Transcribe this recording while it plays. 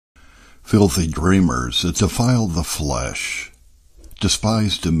Filthy dreamers that defile the flesh,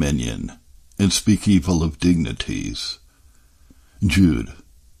 despise dominion, and speak evil of dignities. Jude,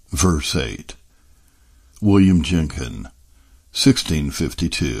 verse 8. William Jenkyn,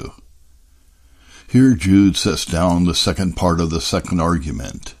 1652. Here Jude sets down the second part of the second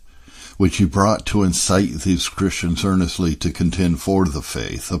argument, which he brought to incite these Christians earnestly to contend for the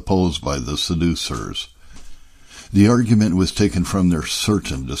faith opposed by the seducers. The argument was taken from their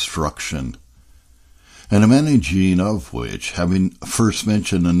certain destruction, and a managing of which, having first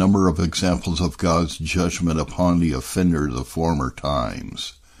mentioned a number of examples of God's judgment upon the offenders of former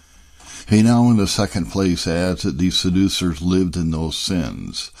times, he now in the second place adds that these seducers lived in those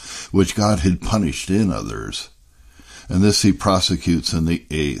sins which God had punished in others, and this he prosecutes in the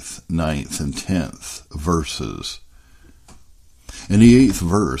 8th, 9th, and 10th verses. In the 8th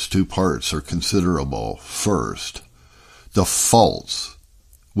verse, two parts are considerable. First, the faults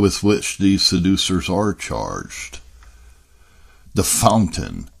with which these seducers are charged, the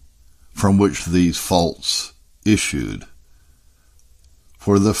fountain from which these faults issued.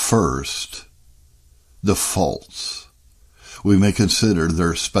 For the first, the faults, we may consider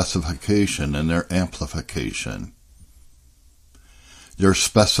their specification and their amplification. Their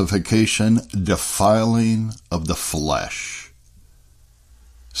specification, defiling of the flesh.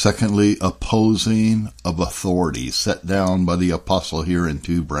 Secondly, opposing of authority, set down by the apostle here in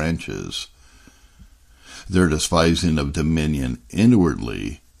two branches. Their despising of dominion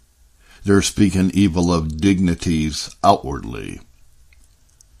inwardly. Their speaking evil of dignities outwardly.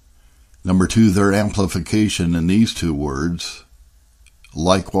 Number two, their amplification in these two words.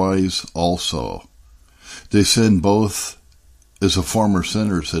 Likewise also. They sinned both as the former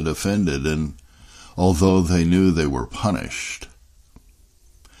sinners had offended, and although they knew they were punished.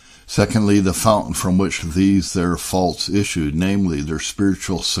 Secondly, the fountain from which these their faults issued, namely their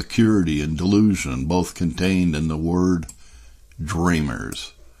spiritual security and delusion, both contained in the word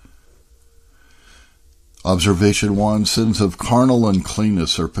dreamers. Observation 1, sins of carnal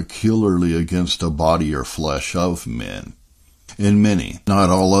uncleanness are peculiarly against the body or flesh of men. In many, not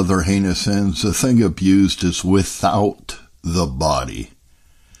all other heinous sins, the thing abused is without the body,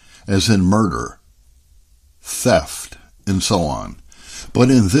 as in murder, theft, and so on.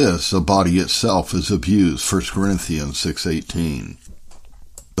 But in this, the body itself is abused, 1 Corinthians 6:18.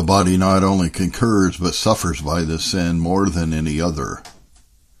 The body not only concurs, but suffers by this sin more than any other,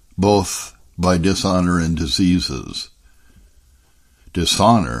 both by dishonor and diseases.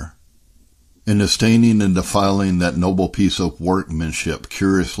 Dishonor, in the staining and defiling that noble piece of workmanship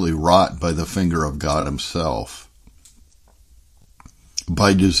curiously wrought by the finger of God himself.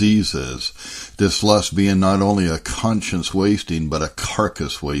 By diseases, this lust being not only a conscience-wasting, but a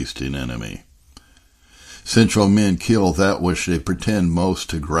carcass-wasting enemy. Sensual men kill that which they pretend most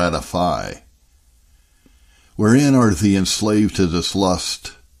to gratify. Wherein are the enslaved to this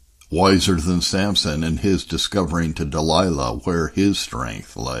lust wiser than Samson in his discovering to Delilah where his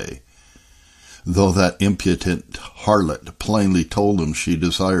strength lay, though that impudent harlot plainly told him she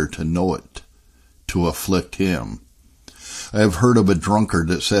desired to know it, to afflict him. I have heard of a drunkard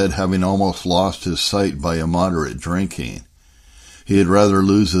that said, having almost lost his sight by immoderate drinking, he had rather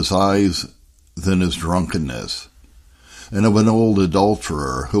lose his eyes than his drunkenness, and of an old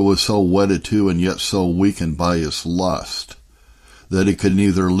adulterer who was so wedded to and yet so weakened by his lust that he could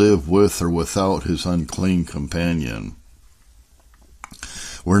neither live with or without his unclean companion.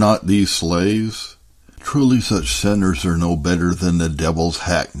 Were not these slaves? Truly such sinners are no better than the devil's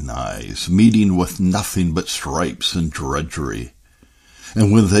hackneys, meeting with nothing but stripes and drudgery.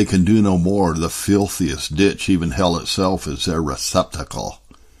 And when they can do no more, the filthiest ditch, even hell itself, is their receptacle.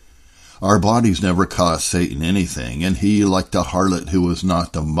 Our bodies never cost Satan anything, and he, like the harlot who was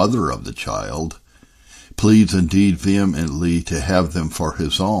not the mother of the child, pleads indeed vehemently to have them for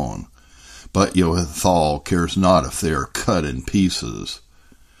his own, but withal cares not if they are cut in pieces.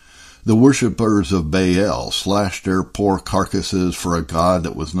 The worshippers of Baal slashed their poor carcasses for a god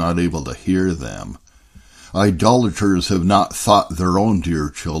that was not able to hear them. Idolaters have not thought their own dear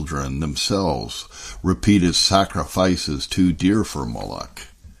children themselves repeated sacrifices too dear for Moloch.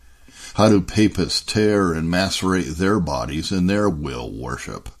 How do papists tear and macerate their bodies in their will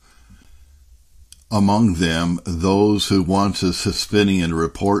worship? Among them, those who once, as Hispanian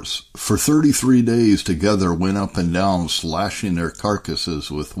reports, for 33 days together went up and down, slashing their carcasses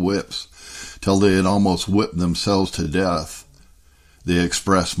with whips, till they had almost whipped themselves to death. They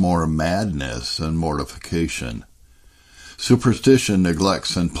express more madness than mortification. Superstition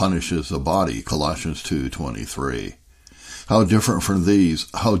neglects and punishes the body, Colossians 2:23. How different from these,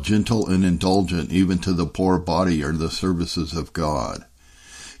 how gentle and indulgent even to the poor body are the services of God.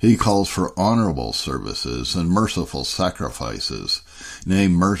 He calls for honorable services and merciful sacrifices, nay,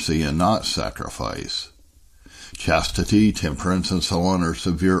 mercy and not sacrifice. Chastity, temperance, and so on are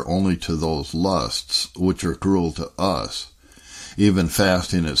severe only to those lusts which are cruel to us. Even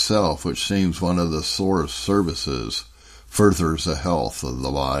fasting itself, which seems one of the sorest services, furthers the health of the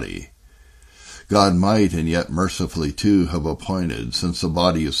body. God might, and yet mercifully too, have appointed, since the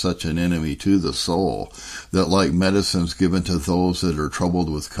body is such an enemy to the soul, that like medicines given to those that are troubled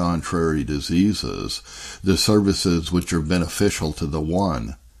with contrary diseases, the services which are beneficial to the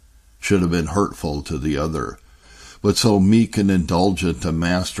one should have been hurtful to the other. But so meek and indulgent a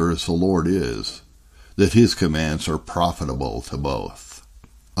master as the Lord is, that his commands are profitable to both.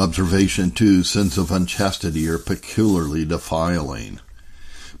 Observation 2. Sins of unchastity are peculiarly defiling.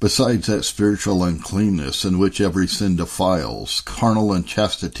 Besides that spiritual uncleanness in which every sin defiles, carnal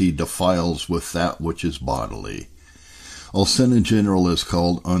unchastity defiles with that which is bodily. All sin in general is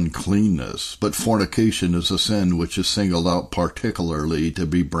called uncleanness, but fornication is a sin which is singled out particularly to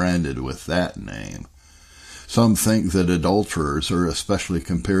be branded with that name. Some think that adulterers are especially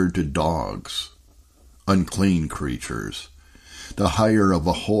compared to dogs, unclean creatures. The hire of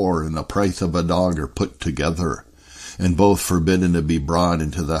a whore and the price of a dog are put together, and both forbidden to be brought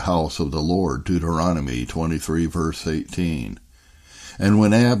into the house of the Lord, Deuteronomy 23 verse 18. And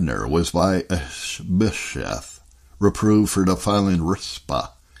when Abner was by Ishbosheth reproved for defiling Rizpah,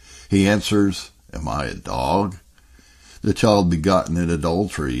 he answers, "Am I a dog?" The child begotten in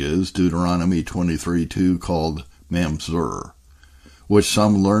adultery is, Deuteronomy 23:2, called mamzer, which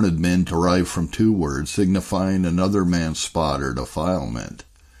some learned men derive from two words signifying another man's spot or defilement.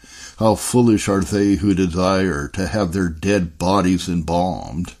 How foolish are they who desire to have their dead bodies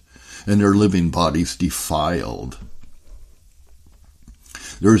embalmed and their living bodies defiled.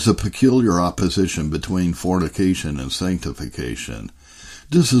 There is a peculiar opposition between fornication and sanctification.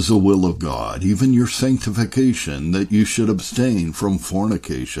 This is the will of God, even your sanctification, that you should abstain from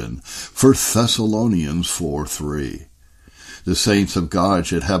fornication. 1 Thessalonians 4:3. The saints of God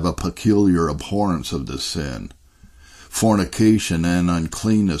should have a peculiar abhorrence of this sin. Fornication and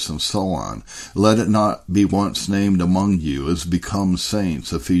uncleanness and so on, let it not be once named among you as becomes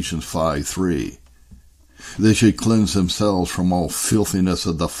saints, Ephesians 5:3. They should cleanse themselves from all filthiness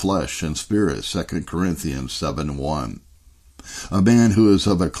of the flesh and spirit, 2 Corinthians 7:1. A man who is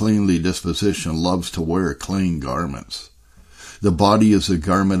of a cleanly disposition loves to wear clean garments. The body is the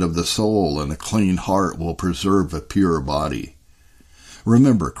garment of the soul, and a clean heart will preserve a pure body.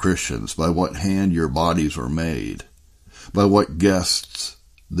 Remember, Christians, by what hand your bodies were made, by what guests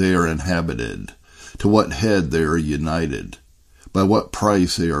they are inhabited, to what head they are united, by what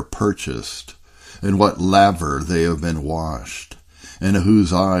price they are purchased, and what laver they have been washed, and to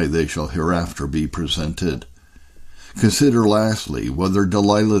whose eye they shall hereafter be presented. Consider lastly whether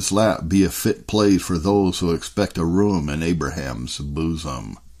Delilah's lap be a fit place for those who expect a room in Abraham's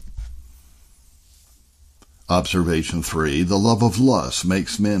bosom. Observation 3. The love of lust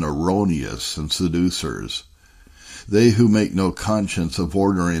makes men erroneous and seducers. They who make no conscience of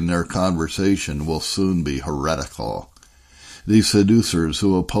ordering their conversation will soon be heretical. These seducers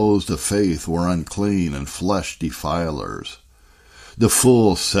who opposed the faith were unclean and flesh defilers. The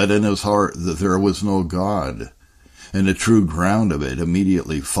fool said in his heart that there was no God, and the true ground of it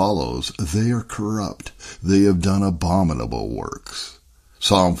immediately follows, they are corrupt, they have done abominable works.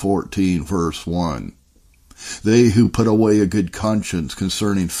 Psalm 14, verse 1. They who put away a good conscience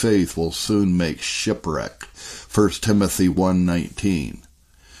concerning faith will soon make shipwreck. 1 Timothy 1:19.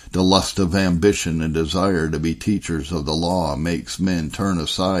 The lust of ambition and desire to be teachers of the law makes men turn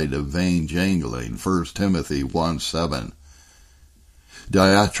aside of vain jangling. 1 Timothy 1:7.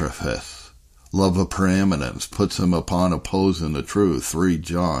 Diotrephes, love of preeminence, puts him upon opposing the truth. 3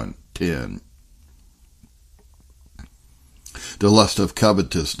 John 10. The lust of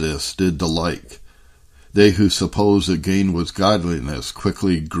covetousness did the like. They who supposed that gain was godliness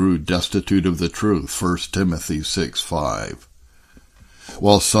quickly grew destitute of the truth. 1 Timothy 6:5.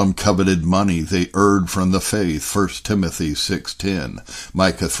 While some coveted money, they erred from the faith. 1 Timothy 6:10,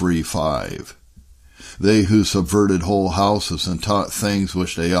 Micah 3:5. They who subverted whole houses and taught things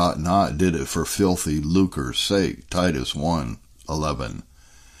which they ought not did it for filthy lucre's sake. Titus 1:11.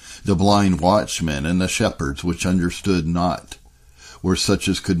 The blind watchmen and the shepherds which understood not were such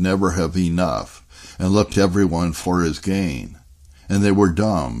as could never have enough, and looked everyone for his gain, and they were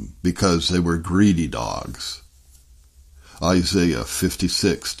dumb because they were greedy dogs. Isaiah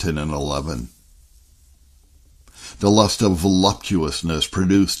 56:10 and 11. The lust of voluptuousness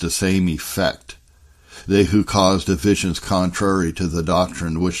produced the same effect. They who caused divisions contrary to the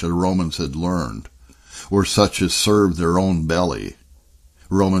doctrine which the Romans had learned were such as served their own belly,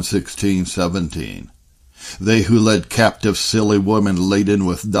 Romans 16:17. They who led captive silly women laden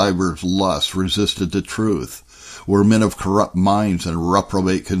with divers lusts resisted the truth, were men of corrupt minds and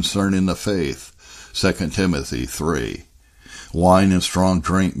reprobate concerning the faith. 2 Timothy 3. Wine and strong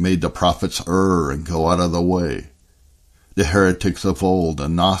drink made the prophets err and go out of the way. The heretics of old, the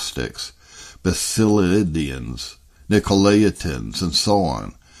Gnostics, Basilidians, Nicolaitans, and so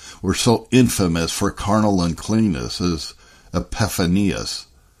on, were so infamous for carnal uncleanness as Epiphanius.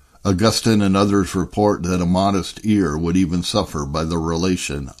 Augustine and others report that a modest ear would even suffer by the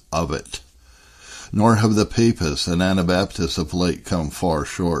relation of it. Nor have the Papists and Anabaptists of late come far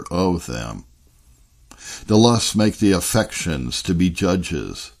short of them. The lusts make the affections to be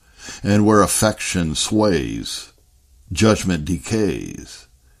judges, and where affection sways, judgment decays.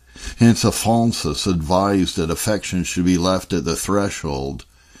 Hence Alphonsus advised that affection should be left at the threshold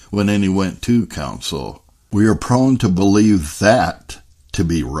when any went to council. We are prone to believe that to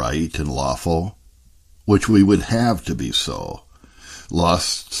be right and lawful, which we would have to be so.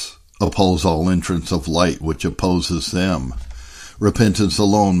 Lusts oppose all entrance of light which opposes them. Repentance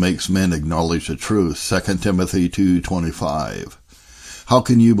alone makes men acknowledge the truth. 2 Timothy 2:25. How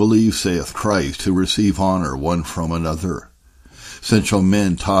can you believe, saith Christ, who receive honor one from another? Sensual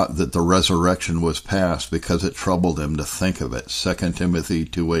men taught that the resurrection was past because it troubled them to think of it. 2 Timothy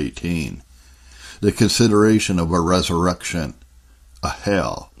 2:18. The consideration of a resurrection, a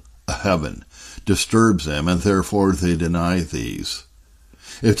hell, a heaven, disturbs them, and therefore they deny these.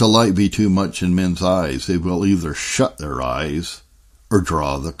 If the light be too much in men's eyes, they will either shut their eyes or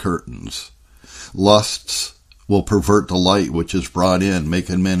draw the curtains. Lusts will pervert the light which is brought in,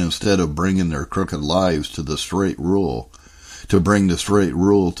 making men, instead of bringing their crooked lives to the straight rule, to bring the straight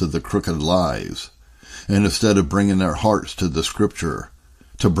rule to the crooked lives, and instead of bringing their hearts to the Scripture,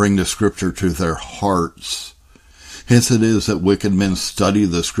 to bring the Scripture to their hearts. Hence it is that wicked men study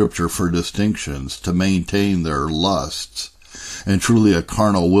the Scripture for distinctions to maintain their lusts, and truly a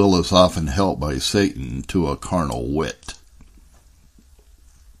carnal will is often helped by Satan to a carnal wit.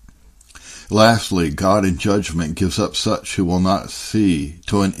 Lastly, God in judgment gives up such who will not see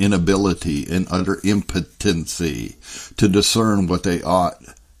to an inability and utter impotency to discern what they ought,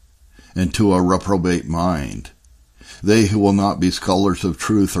 and to a reprobate mind. They who will not be scholars of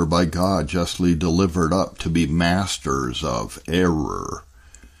truth are by God justly delivered up to be masters of error.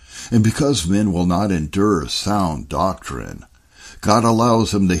 And because men will not endure sound doctrine, God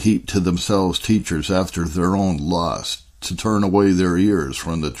allows them to heap to themselves teachers after their own lust, to turn away their ears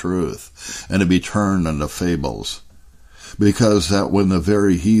from the truth, and to be turned unto fables. Because that when the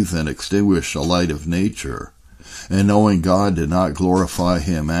very heathen extinguished the light of nature, and knowing God did not glorify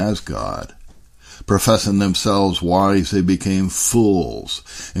him as God, professing themselves wise, they became fools,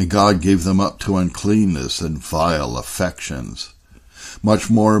 and God gave them up to uncleanness and vile affections. Much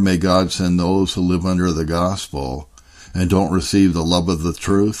more may God send those who live under the gospel and don't receive the love of the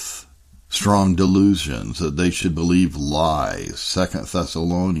truth, strong delusions that they should believe lies. 2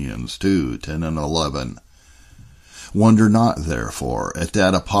 Thessalonians 2:10 and 11. Wonder not, therefore, at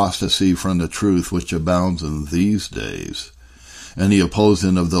that apostasy from the truth which abounds in these days, and the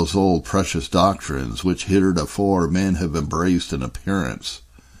opposing of those old precious doctrines which heretofore men have embraced in appearance.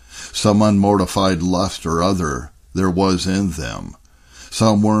 Some unmortified lust or other there was in them,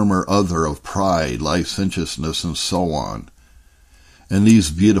 some worm or other of pride, licentiousness, and so on. And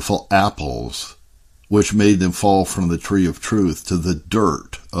these beautiful apples, which made them fall from the tree of truth to the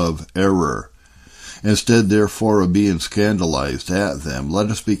dirt of error. Instead, therefore, of being scandalized at them, let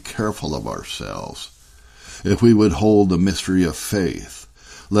us be careful of ourselves. If we would hold the mystery of faith,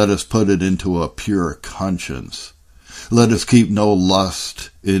 let us put it into a pure conscience. Let us keep no lust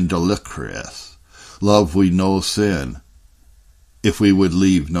in deliquoris. Love we no sin, if we would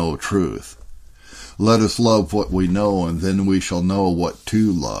leave no truth. Let us love what we know, and then we shall know what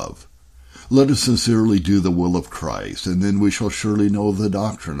to love. Let us sincerely do the will of Christ, and then we shall surely know the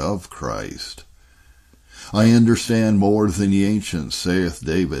doctrine of Christ. I understand more than the ancients, saith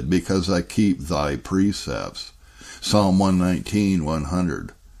David, because I keep thy precepts. Psalm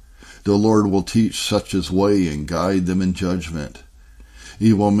 119:100. The Lord will teach such his way and guide them in judgment.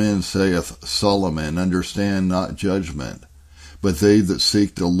 Evil men, saith Solomon, understand not judgment, but they that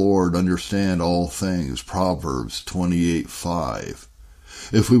seek the Lord understand all things. Proverbs 28:5.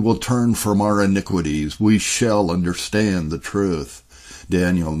 If we will turn from our iniquities, we shall understand the truth.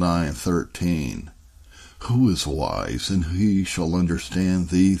 Daniel 9:13. Who is wise, and he shall understand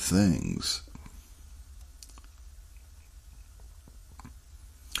these things?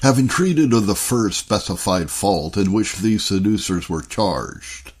 Having treated of the first specified fault in which these seducers were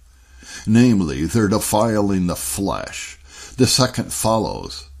charged, namely, their defiling the flesh, The second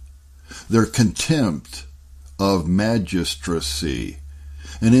follows. Their contempt of magistracy,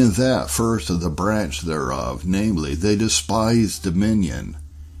 and in that first of the branch thereof, namely, they despise dominion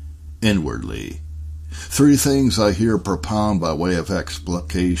inwardly. Three things I here propound by way of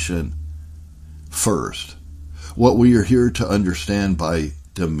explication. First, what we are here to understand by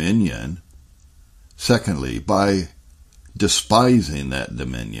dominion. Secondly, by despising that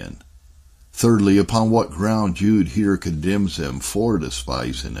dominion. Thirdly, upon what ground Jude here condemns them for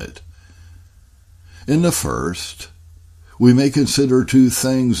despising it. In the first, we may consider two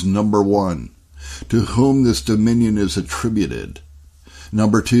things. Number one, to whom this dominion is attributed.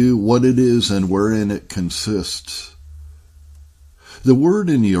 Number two, what it is and wherein it consists. The word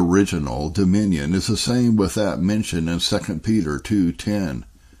in the original, dominion, is the same with that mentioned in 2 Peter 2:10,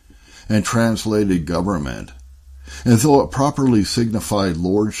 and translated government. And though it properly signified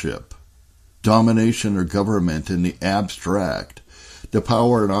lordship, domination or government in the abstract, the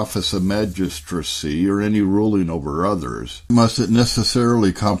power and office of magistracy or any ruling over others, must it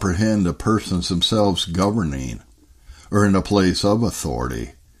necessarily comprehend the persons themselves governing or in a place of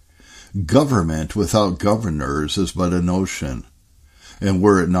authority. Government without governors is but a notion, and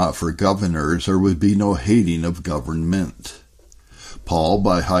were it not for governors, there would be no hating of government. Paul,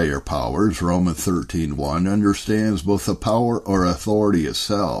 by higher powers, Romans 13:1, understands both the power or authority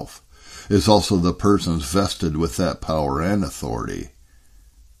itself, is also the persons vested with that power and authority.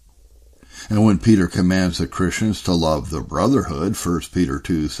 And when Peter commands the Christians to love the brotherhood, 1 Peter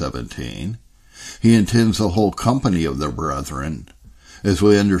 2:17, he intends the whole company of the brethren, as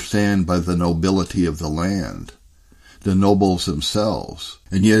we understand by the nobility of the land, the nobles themselves.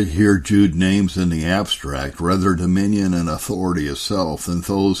 And yet here Jude names in the abstract rather dominion and authority itself than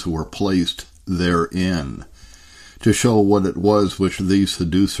those who were placed therein, to show what it was which these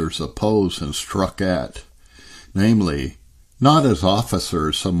seducers opposed and struck at, namely, not as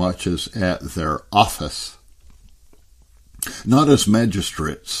officers so much as at their office, not as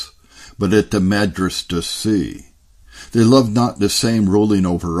magistrates, but at the magistracy. They loved not the same ruling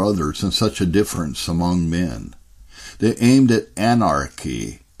over others, and such a difference among men. They aimed at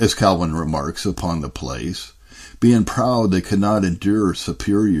anarchy, as Calvin remarks upon the place. Being proud, they could not endure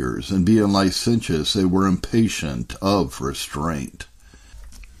superiors, and being licentious, they were impatient of restraint.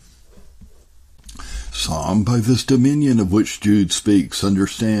 Some, by this dominion of which Jude speaks,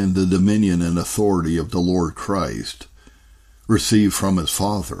 understand the dominion and authority of the Lord Christ, received from his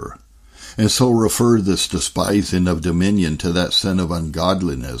Father, and so refer this despising of dominion to that sin of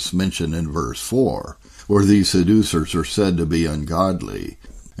ungodliness mentioned in verse 4, where these seducers are said to be ungodly,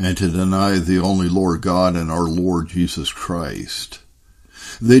 and to deny the only Lord God and our Lord Jesus Christ.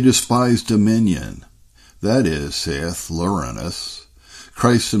 They despise dominion. That is, saith Laurenus,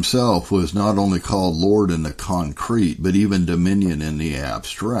 Christ himself was not only called Lord in the concrete, but even dominion in the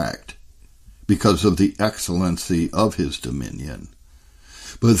abstract, because of the excellency of his dominion.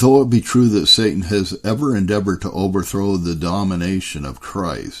 But though it be true that Satan has ever endeavored to overthrow the domination of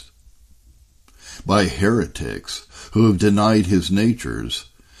Christ by heretics who have denied his natures,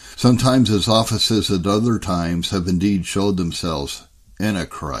 sometimes his offices at other times have indeed showed themselves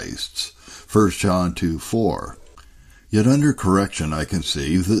antichrists, 1 John 2:4. Yet under correction I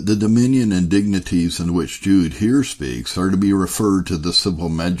conceive that the dominion and dignities in which Jude here speaks are to be referred to the civil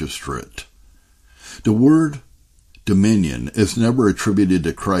magistrate. The word dominion is never attributed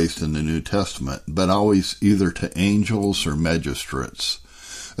to Christ in the New Testament, but always either to angels or magistrates.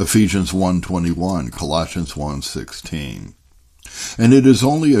 Ephesians 1:21, Colossians 1:16. And it is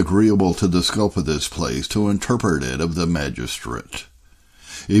only agreeable to the scope of this place to interpret it of the magistrate.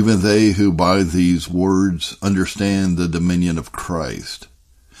 Even they who by these words understand the dominion of Christ.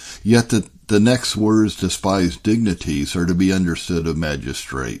 Yet the next words despise dignities are to be understood of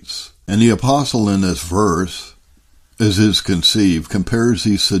magistrates. And the apostle in this verse, as is conceived, compares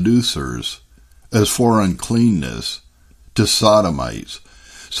these seducers as for uncleanness to sodomites,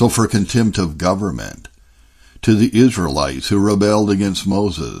 so for contempt of government, to the Israelites who rebelled against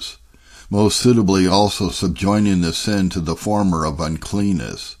Moses, most suitably also subjoining the sin to the former of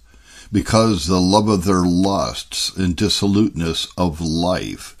uncleanness, because the love of their lusts and dissoluteness of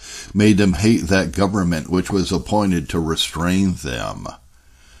life made them hate that government which was appointed to restrain them.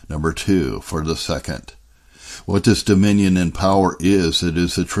 Number 2, for the second, what this dominion and power is, it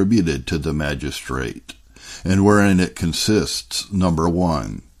is attributed to the magistrate, and wherein it consists. Number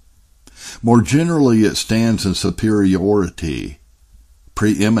 1, more generally it stands in superiority,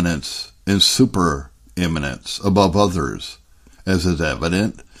 preeminence, and supereminence above others, as is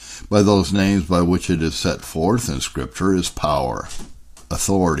evident by those names by which it is set forth in Scripture as power,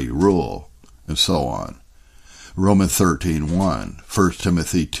 authority, rule, and so on. Romans 13:1, 1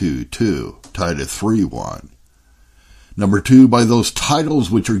 Timothy 2:2, Titus 3:1. Number 2, by those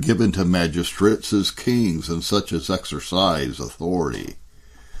titles which are given to magistrates as kings and such as exercise authority.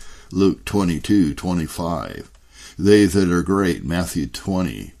 Luke 22:25. They that are great, Matthew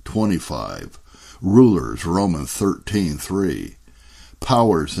 20:25. Rulers, Romans 13:3.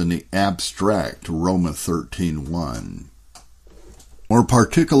 Powers in the abstract, Romans 13:1. More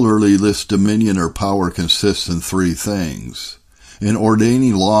particularly, this dominion or power consists in 3 things. In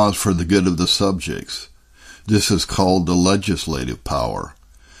ordaining laws for the good of the subjects. This is called the legislative power.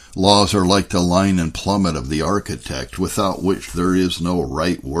 Laws are like the line and plummet of the architect, without which there is no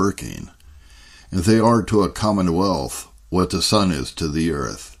right working. And they are to a commonwealth what the sun is to the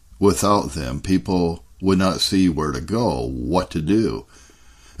earth. Without them, people would not see where to go, what to do.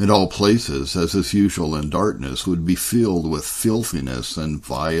 And all places, as is usual in darkness, would be filled with filthiness and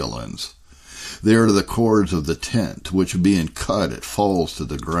violence. They are the cords of the tent, which being cut, it falls to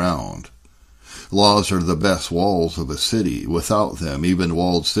the ground. Laws are the best walls of a city. Without them, even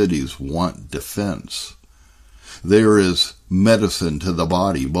walled cities want defense. There is medicine to the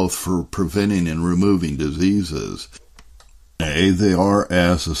body, both for preventing and removing diseases. Nay, they are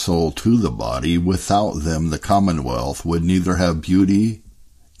as a soul to the body. Without them, the commonwealth would neither have beauty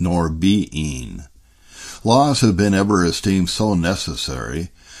nor being. Laws have been ever esteemed so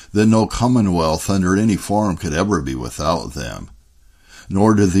necessary that no commonwealth under any form could ever be without them.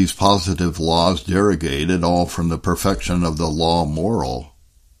 Nor do these positive laws derogate at all from the perfection of the law moral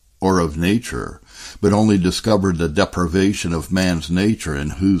or of nature, but only discover the depravation of man's nature,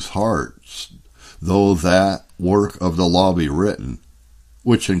 in whose hearts, though that work of the law be written,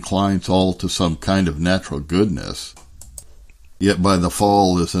 which inclines all to some kind of natural goodness, yet by the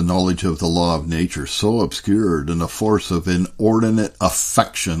fall is the knowledge of the law of nature so obscured, and the force of inordinate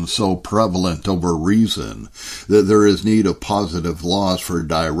affection so prevalent over reason, that there is need of positive laws for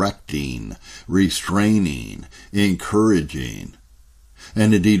directing, restraining, encouraging.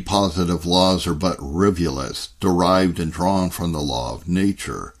 And indeed positive laws are but rivulets, derived and drawn from the law of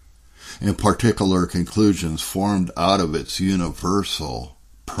nature, and particular conclusions formed out of its universal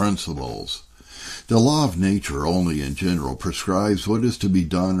principles. The law of nature only in general prescribes what is to be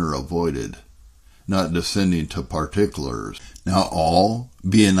done or avoided, not descending to particulars. Now all,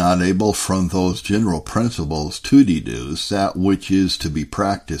 being not able from those general principles to deduce that which is to be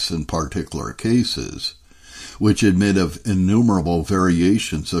practiced in particular cases, which admit of innumerable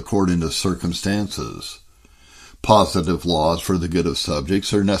variations according to circumstances, positive laws for the good of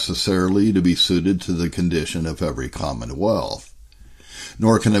subjects are necessarily to be suited to the condition of every commonwealth.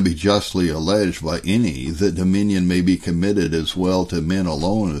 Nor can it be justly alleged by any that dominion may be committed as well to men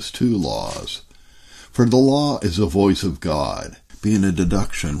alone as to laws. For the law is the voice of God, being a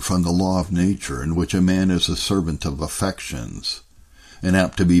deduction from the law of nature, in which a man is a servant of affections, and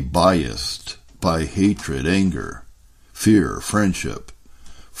apt to be biased by hatred, anger, fear, friendship,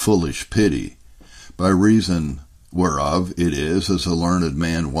 foolish pity, by reason whereof it is, as a learned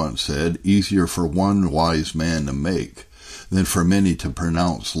man once said, easier for one wise man to make than for many to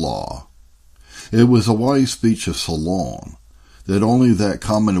pronounce law. It was a wise speech of Solomon, that only that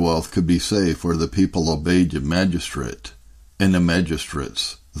commonwealth could be safe where the people obeyed the magistrate, and the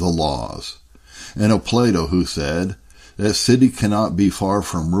magistrates the laws. And of Plato, who said, that city cannot be far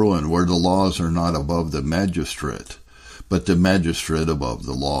from ruin where the laws are not above the magistrate, but the magistrate above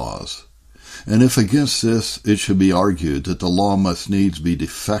the laws. And if against this it should be argued that the law must needs be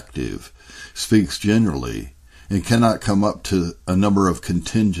defective, speaks generally, and cannot come up to a number of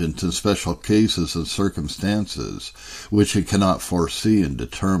contingent and special cases and circumstances which it cannot foresee and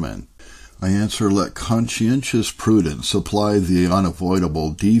determine, I answer, let conscientious prudence supply the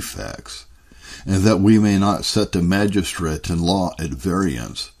unavoidable defects, and that we may not set the magistrate and law at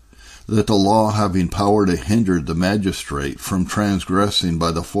variance, that the law having power to hinder the magistrate from transgressing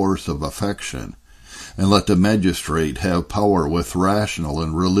by the force of affection, and let the magistrate have power with rational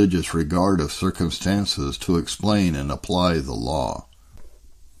and religious regard of circumstances to explain and apply the law.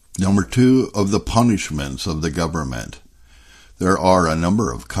 Number 2, of the punishments of the government. There are a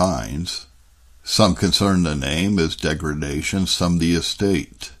number of kinds. Some concern the name as degradation, some the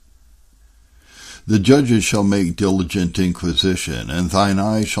estate. The judges shall make diligent inquisition, and thine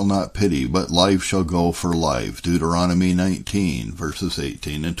eye shall not pity, but life shall go for life. Deuteronomy 19, verses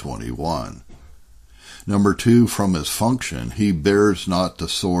 18 and 21. Number 2, from his function, he bears not the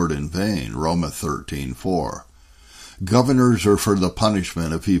sword in vain. Romans 13:4. Governors are for the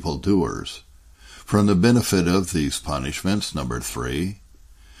punishment of evildoers. From the benefit of these punishments, number 3,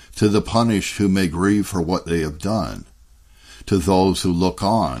 to the punished who may grieve for what they have done, to those who look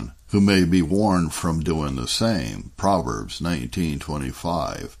on, who may be warned from doing the same. Proverbs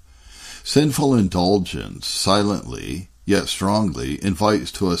 19:25. Sinful indulgence silently, yet strongly,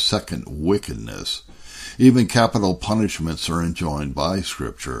 invites to a second wickedness. Even capital punishments are enjoined by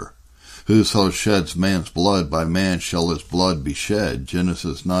Scripture. Whoso sheds man's blood, by man shall his blood be shed.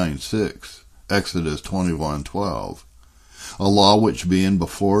 Genesis 9:6, Exodus 21:12. A law which, being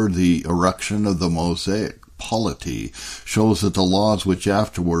before the erection of the Mosaic polity, shows that the laws which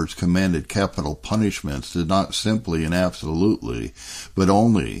afterwards commanded capital punishments did not simply and absolutely, but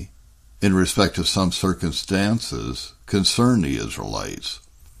only in respect of some circumstances, concern the Israelites.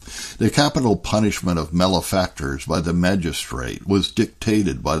 The capital punishment of malefactors by the magistrate was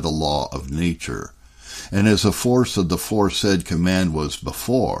dictated by the law of nature, and as the force of the foresaid command was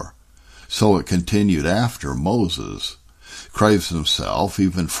before, so it continued after Moses. Christ himself,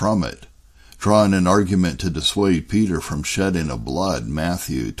 even from it, drawing an argument to dissuade Peter from shedding of blood,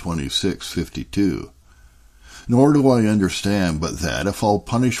 Matthew 26:52. Nor do I understand but that, if all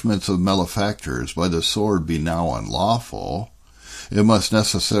punishments of malefactors by the sword be now unlawful, it must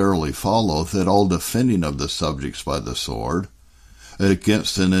necessarily follow that all defending of the subjects by the sword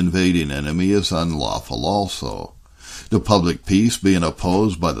against an invading enemy is unlawful also, the public peace being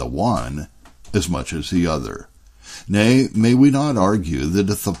opposed by the one as much as the other. Nay, may we not argue that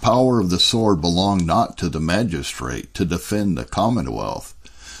if the power of the sword belonged not to the magistrate to defend the commonwealth,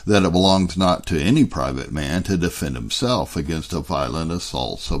 that it belongs not to any private man to defend himself against the violent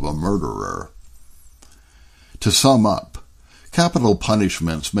assaults of a murderer? To sum up, capital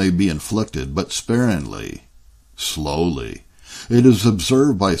punishments may be inflicted, but sparingly, slowly. It is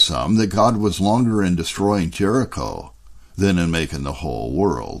observed by some that God was longer in destroying Jericho than in making the whole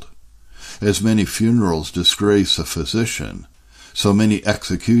world. As many funerals disgrace a physician, so many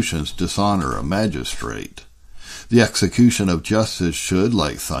executions dishonor a magistrate. The execution of justice should,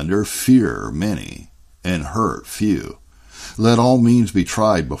 like thunder, fear many, and hurt few. Let all means be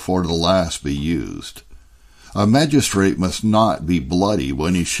tried before the last be used. A magistrate must not be bloody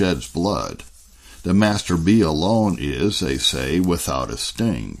when he sheds blood. The master bee alone is, they say, without a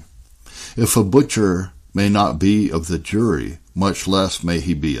sting. If a butcher may not be of the jury, much less may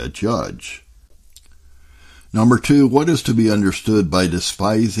he be a judge. Number 2, what is to be understood by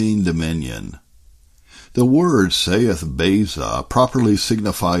despising dominion? The word, saith Beza, properly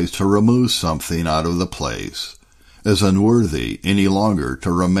signifies to remove something out of the place, as unworthy any longer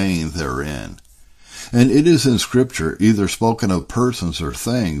to remain therein. And it is in Scripture either spoken of persons or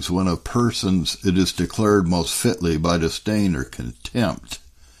things, when of persons it is declared most fitly by disdain or contempt,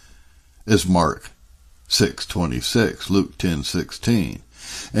 as Mark 6:26, Luke 10:16.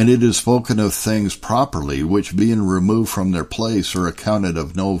 And it is spoken of things properly, which being removed from their place are accounted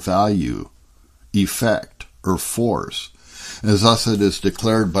of no value, effect, or force, as thus it is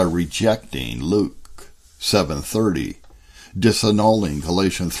declared by rejecting, Luke 7:30, disannulling,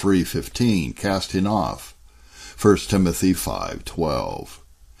 Galatians 3:15, casting off, 1 Timothy 5:12.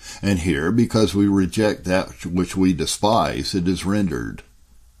 And here, because we reject that which we despise, it is rendered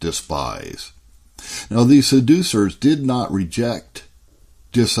despise. Now these seducers did not reject,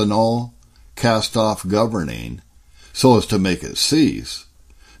 disannul, cast off governing, so as to make it cease.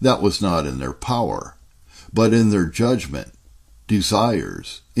 That was not in their power, but in their judgment,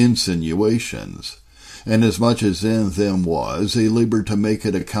 desires, insinuations, and as much as in them was, they labored to make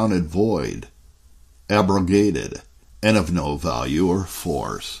it accounted void, abrogated, and of no value or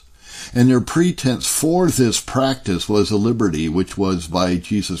force. And their pretense for this practice was a liberty which was by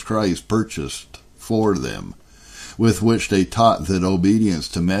Jesus Christ purchased for them, with which they taught that obedience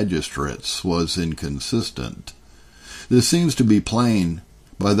to magistrates was inconsistent. This seems to be plain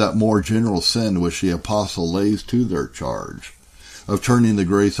by that more general sin which the apostle lays to their charge, of turning the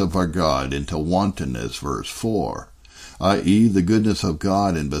grace of our God into wantonness, verse 4, i.e., the goodness of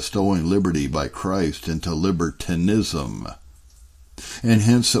God in bestowing liberty by Christ into libertinism. And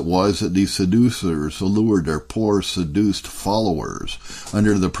hence it was that these seducers allured their poor seduced followers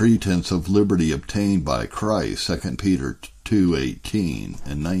under the pretense of liberty obtained by Christ, 2 Peter 2:18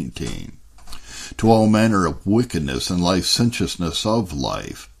 and 19, to all manner of wickedness and licentiousness of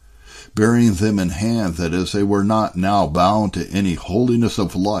life, bearing them in hand, that as they were not now bound to any holiness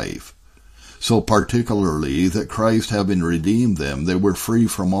of life, so particularly that Christ having redeemed them, they were free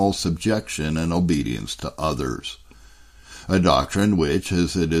from all subjection and obedience to others. A doctrine which,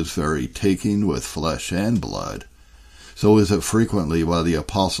 as it is very taking with flesh and blood, so is it frequently by the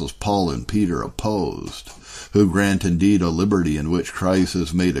apostles Paul and Peter opposed, who grant indeed a liberty in which Christ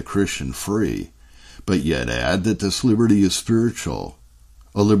has made a Christian free, but yet add that this liberty is spiritual,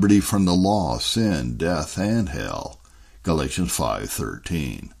 a liberty from the law, sin, death, and hell, Galatians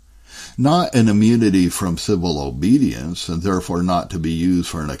 5:13. not an immunity from civil obedience, and therefore not to be used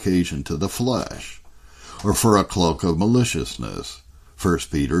for an occasion to the flesh, or for a cloak of maliciousness,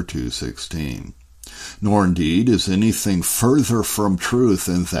 1 Peter 2:16. Nor indeed is anything further from truth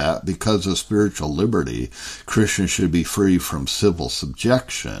in that, because of spiritual liberty, Christians should be free from civil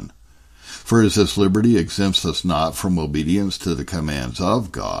subjection. For as this liberty exempts us not from obedience to the commands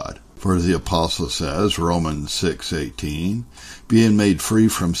of God. For as the apostle says, Romans 6:18, being made free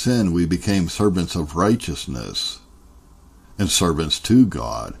from sin, we became servants of righteousness, and servants to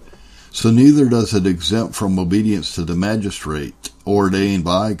God. So neither does it exempt from obedience to the magistrate ordained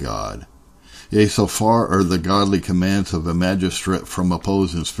by God. Yea, so far are the godly commands of a magistrate from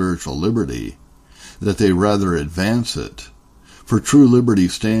opposing spiritual liberty, that they rather advance it. For true liberty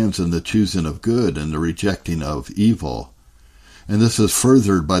stands in the choosing of good and the rejecting of evil, and this is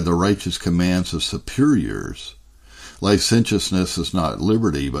furthered by the righteous commands of superiors. Licentiousness is not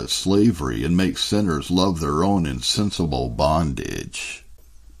liberty, but slavery, and makes sinners love their own insensible bondage.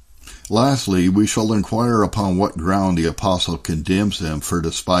 Lastly, we shall inquire upon what ground the apostle condemns them for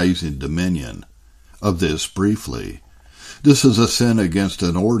despising dominion. Of this briefly. This is a sin against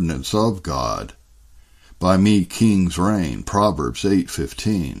an ordinance of God. By me kings reign, Proverbs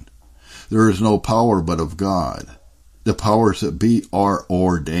 8:15. There is no power but of God. The powers that be are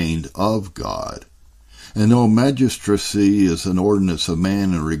ordained of God. And no magistracy is an ordinance of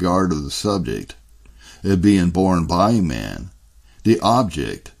man in regard of the subject, it being borne by man, the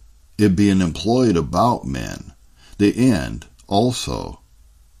object, it being employed about men, the end also,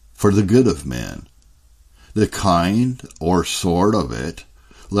 for the good of men, the kind or sort of it,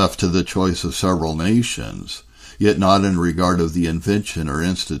 left to the choice of several nations, yet not in regard of the invention or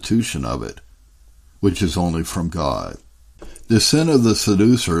institution of it, which is only from God. The sin of the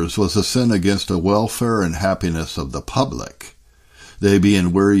seducers was a sin against the welfare and happiness of the public. They,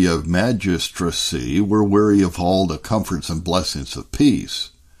 being weary of magistracy, were weary of all the comforts and blessings of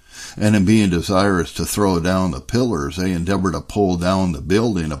peace. And in being desirous to throw down the pillars, they endeavored to pull down the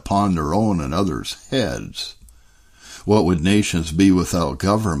building upon their own and others' heads. What would nations be without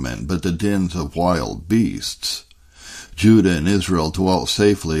government but the dens of wild beasts? Judah and Israel dwelt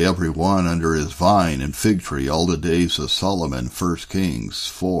safely, every one under his vine and fig tree, all the days of Solomon, 1 Kings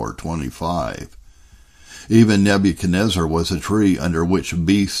 4:25. Even Nebuchadnezzar was a tree under which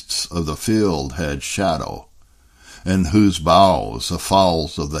beasts of the field had shadow, and whose boughs the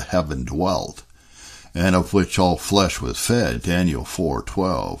fowls of the heaven dwelt, and of which all flesh was fed, Daniel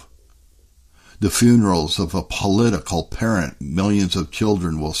 4:12. The funerals of a political parent millions of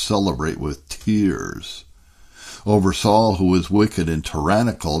children will celebrate with tears. Over Saul, who was wicked and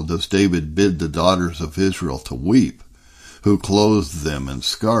tyrannical, does David bid the daughters of Israel to weep, who clothed them in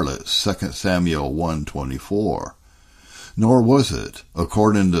scarlet, 2 Samuel 1:24. Nor was it,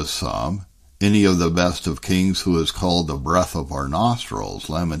 according to some, any of the best of kings who is called the breath of our nostrils,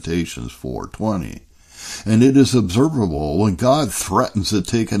 Lamentations 4:20. And it is observable when God threatens the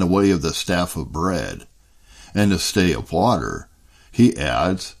taking away of the staff of bread and the stay of water, he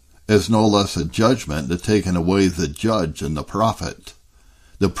adds, as no less a judgment, the taking away the judge and the prophet,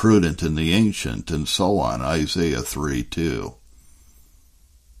 the prudent and the ancient, and so on, Isaiah 3:2.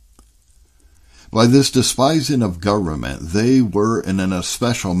 By this despising of government, they were in an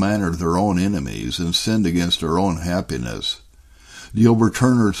especial manner their own enemies, and sinned against their own happiness. The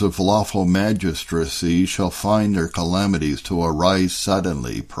overturners of lawful magistracy shall find their calamities to arise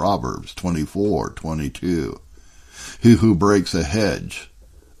suddenly, Proverbs 24:22. He who breaks a hedge,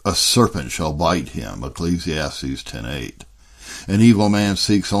 a serpent shall bite him, Ecclesiastes 10:8. An evil man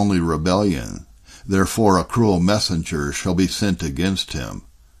seeks only rebellion, therefore a cruel messenger shall be sent against him.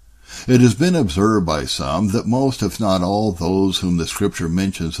 It has been observed by some that most, if not all, those whom the Scripture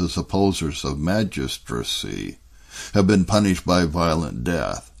mentions as opposers of magistracy have been punished by violent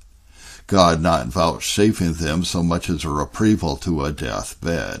death, God not vouchsafing them so much as a reprieval to a death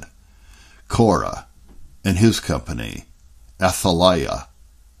bed. Korah and his company, Athaliah,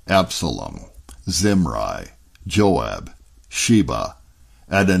 Absalom, Zimri, Joab, Sheba,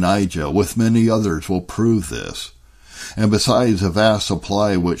 Adonijah, with many others will prove this, and besides a vast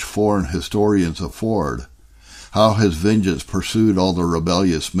supply which foreign historians afford, how his vengeance pursued all the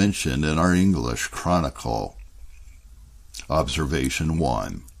rebellious mentioned in our English chronicle. Observation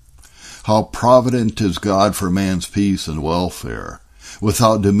 1. How provident is God for man's peace and welfare.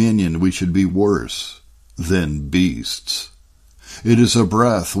 Without dominion we should be worse than beasts. It is a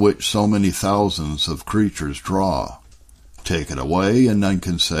breath which so many thousands of creatures draw. Take it away, and none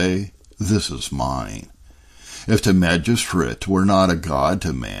can say, "This is mine." If the magistrate were not a god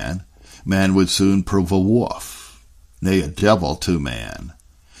to man, man would soon prove a wolf, nay, a devil to man.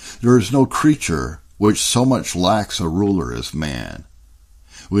 There is no creature which so much lacks a ruler as man.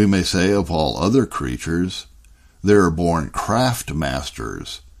 We may say of all other creatures, they are born craft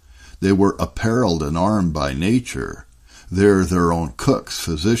masters. They were apparelled and armed by nature. They are their own cooks,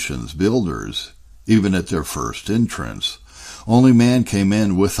 physicians, builders, even at their first entrance. Only man came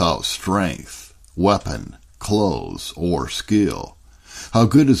in without strength, weapon, clothes, or skill. How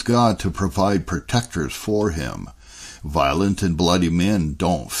good is God to provide protectors for him. Violent and bloody men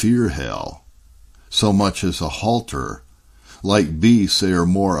don't fear hell so much as a halter. Like beasts, they are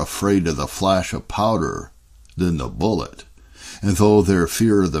more afraid of the flash of powder than the bullet. And though their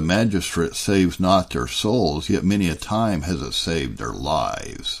fear of the magistrate saves not their souls, yet many a time has it saved their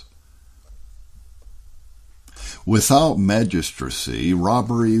lives. Without magistracy,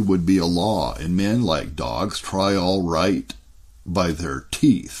 robbery would be a law, and men, like dogs, try all right by their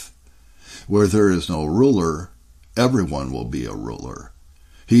teeth. Where there is no ruler, everyone will be a ruler.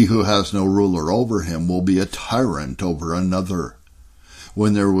 He who has no ruler over him will be a tyrant over another.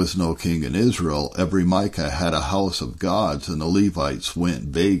 When there was no king in Israel, every Micah had a house of gods, and the Levites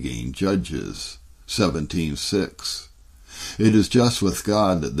went begging. Judges 17:6. It is just with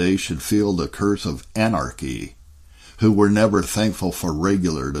God that they should feel the curse of anarchy, who were never thankful for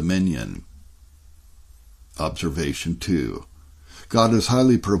regular dominion. Observation 2. God is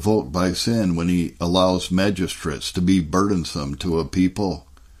highly provoked by sin when he allows magistrates to be burdensome to a people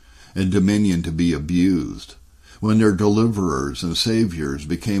and dominion to be abused, when their deliverers and saviors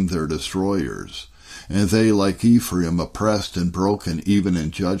became their destroyers, and they, like Ephraim, oppressed and broken even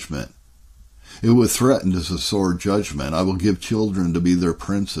in judgment. It was threatened as a sore judgment, I will give children to be their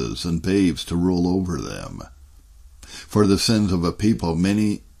princes, and babes to rule over them. For the sins of a people,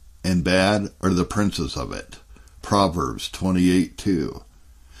 many and bad, are the princes of it. Proverbs 28:2.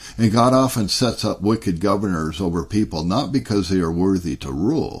 And God often sets up wicked governors over people, not because they are worthy to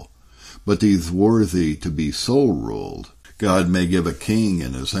rule, but these worthy to be so ruled. God may give a king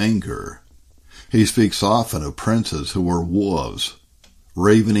in his anger. He speaks often of princes who were wolves,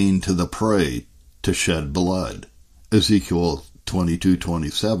 ravening to the prey to shed blood. Ezekiel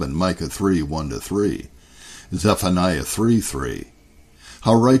 22:27, Micah 3:1-3, Zephaniah 3:3.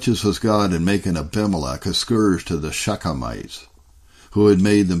 How righteous was God in making Abimelech a scourge to the Shechemites, who had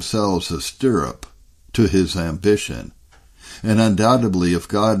made themselves a stirrup to his ambition. And undoubtedly, if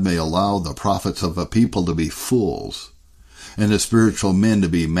God may allow the prophets of a people to be fools, and the spiritual men to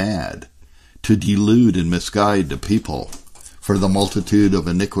be mad, to delude and misguide the people, for the multitude of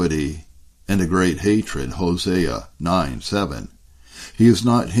iniquity and a great hatred, Hosea 9:7, he is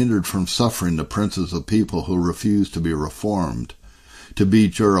not hindered from suffering the princes of people who refuse to be reformed, to be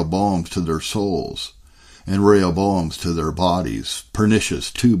Jeroboams to their souls, and Rehoboams to their bodies, pernicious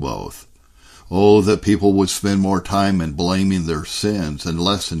to both. Oh, that people would spend more time in blaming their sins and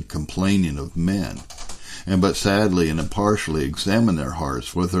less in complaining of men, and but sadly and impartially examine their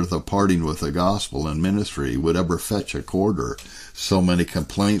hearts whether the parting with the gospel and ministry would ever fetch a quarter so many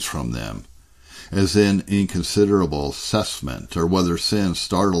complaints from them, as in inconsiderable assessment, or whether sin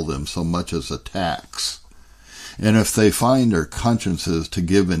startled them so much as a tax. And if they find their consciences to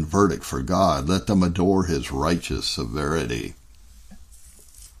give in verdict for God, let them adore his righteous severity.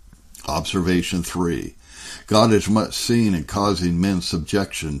 Observation 3. God is much seen in causing men's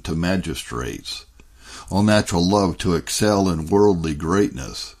subjection to magistrates, all natural love to excel in worldly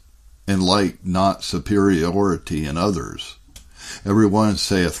greatness, and like not superiority in others. Every one,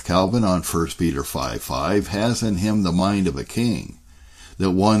 saith Calvin on 1 Peter 5:5, has in him the mind of a king,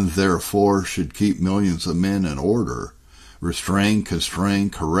 that one therefore should keep millions of men in order, restrain,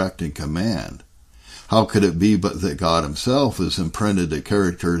 constrain, correct, and command. How could it be but that God himself has imprinted the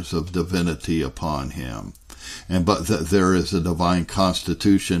characters of divinity upon him, and but that there is a divine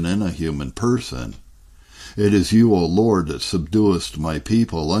constitution in a human person? It is you, O Lord, that subduest my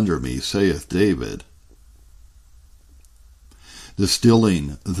people under me, saith David. The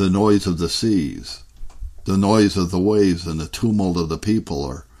stilling, the noise of the seas, the noise of the waves, and the tumult of the people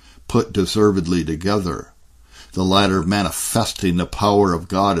are put deservedly together, the latter manifesting the power of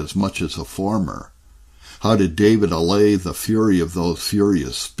God as much as the former. How did David allay the fury of those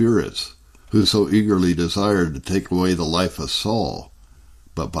furious spirits, who so eagerly desired to take away the life of Saul?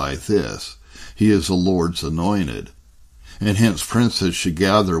 But by this, he is the Lord's anointed. And hence princes should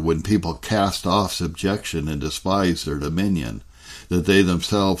gather when people cast off subjection and despise their dominion, that they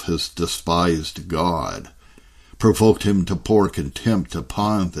themselves have despised God, provoked him to pour contempt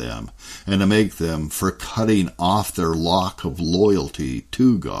upon them, and to make them, for cutting off their lock of loyalty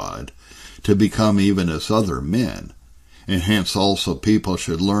to God, to become even as other men, and hence also people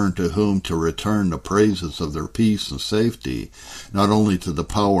should learn to whom to return the praises of their peace and safety, not only to the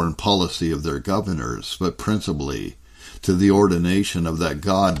power and policy of their governors, but principally to the ordination of that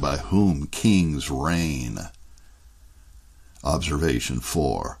God by whom kings reign. Observation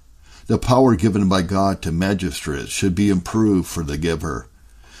 4. The power given by God to magistrates should be improved for the giver.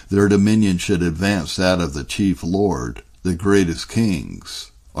 Their dominion should advance that of the chief lord. The greatest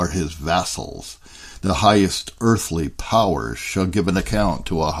kings are his vassals. The highest earthly powers shall give an account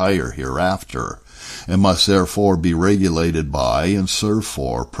to a higher hereafter, and must therefore be regulated by and served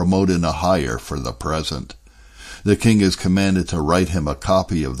for, promoting a higher for the present. The king is commanded to write him a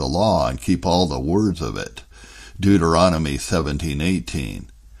copy of the law and keep all the words of it. Deuteronomy 17:18.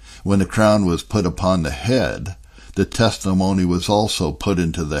 When the crown was put upon the head, the testimony was also put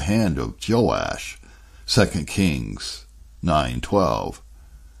into the hand of Joash. 2 Kings 9:12.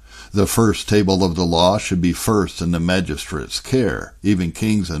 The first table of the law should be first in the magistrate's care. Even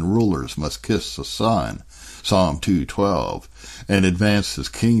kings and rulers must kiss the Son, Psalm 2:12, and advance his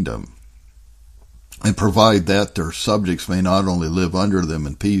kingdom, and provide that their subjects may not only live under them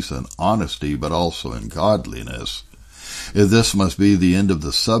in peace and honesty, but also in godliness. If this must be the end of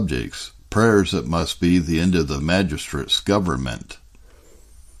the subjects, prayers it must be the end of the magistrate's government.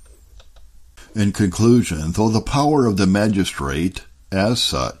 In conclusion, though the power of the magistrate, as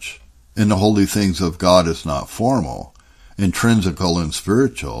such, in the holy things of God is not formal, intrinsical and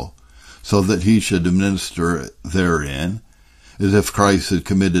spiritual, so that he should administer therein, as if Christ had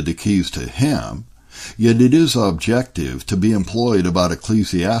committed the keys to him, yet it is objective to be employed about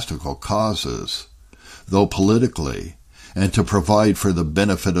ecclesiastical causes, though politically, and to provide for the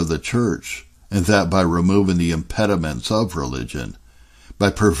benefit of the church, and that by removing the impediments of religion, by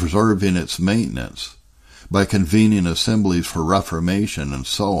preserving its maintenance, by convening assemblies for reformation, and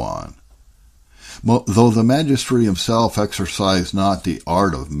so on. Though the magistrate himself exercise not the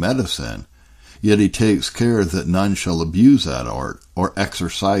art of medicine, yet he takes care that none shall abuse that art, or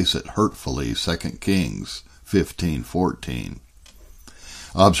exercise it hurtfully. 2 Kings 15:14.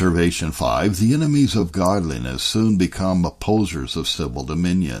 Observation 5. The enemies of godliness soon become opposers of civil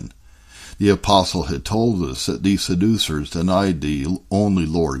dominion. The apostle had told us that these seducers denied the only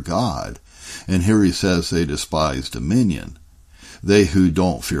Lord God, and here he says they despise dominion. They who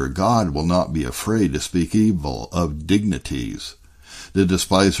don't fear God will not be afraid to speak evil of dignities. The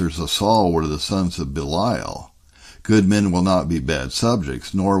despisers of Saul were the sons of Belial. Good men will not be bad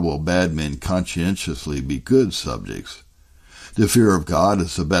subjects, nor will bad men conscientiously be good subjects. The fear of God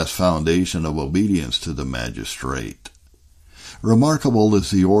is the best foundation of obedience to the magistrate. Remarkable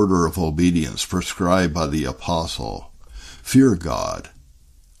is the order of obedience prescribed by the apostle. Fear God.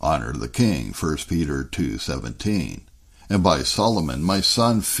 Honor the king, 1 Peter 2:17. And by Solomon, my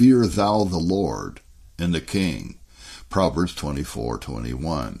son, fear thou the Lord, and the king, Proverbs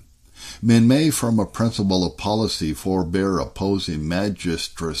 24:21. Men may, from a principle of policy, forbear opposing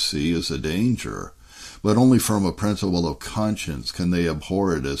magistracy as a danger, but only from a principle of conscience can they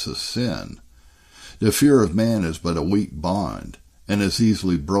abhor it as a sin. The fear of man is but a weak bond, and as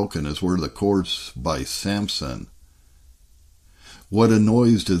easily broken as were the cords by Samson. What a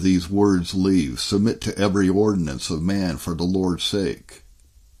noise do these words leave! Submit to every ordinance of man for the Lord's sake,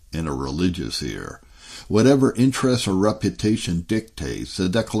 in a religious ear. Whatever interest or reputation dictates, the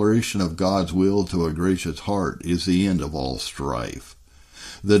declaration of God's will to a gracious heart is the end of all strife.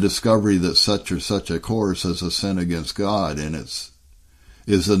 The discovery that such or such a course is a sin against God and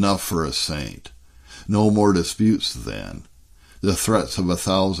is enough for a saint. No more disputes then. The threats of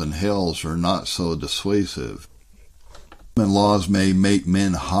 1,000 hells are not so dissuasive. Human laws may make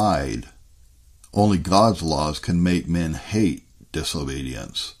men hide. Only God's laws can make men hate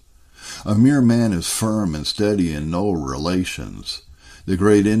disobedience. A mere man is firm and steady in no relations. The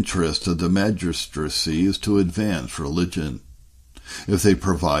great interest of the magistracy is to advance religion. If they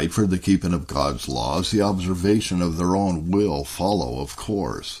provide for the keeping of God's laws, the observation of their own will follow, of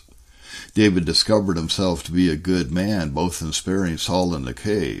course. David discovered himself to be a good man, both in sparing Saul in the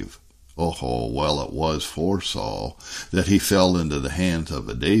cave. Oh, well it was for Saul that he fell into the hands of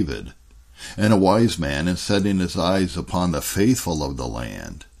a David, and a wise man in setting his eyes upon the faithful of the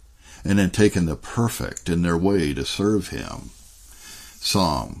land, and in taking the perfect in their way to serve him.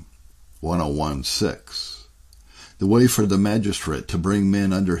 Psalm 101:6. The way for the magistrate to bring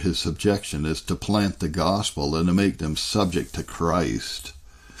men under his subjection is to plant the gospel and to make them subject to Christ.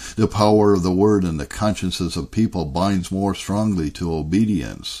 The power of the word in the consciences of people binds more strongly to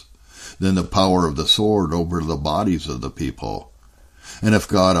obedience than the power of the sword over the bodies of the people. And if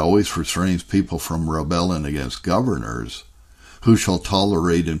God always restrains people from rebelling against governors, who shall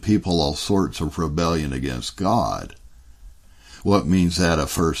tolerate in people all sorts of rebellion against God? What means that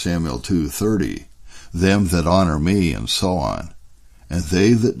of 1 Samuel 2:30? Them that honor me, and so on. And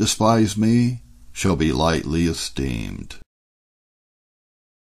they that despise me shall be lightly esteemed.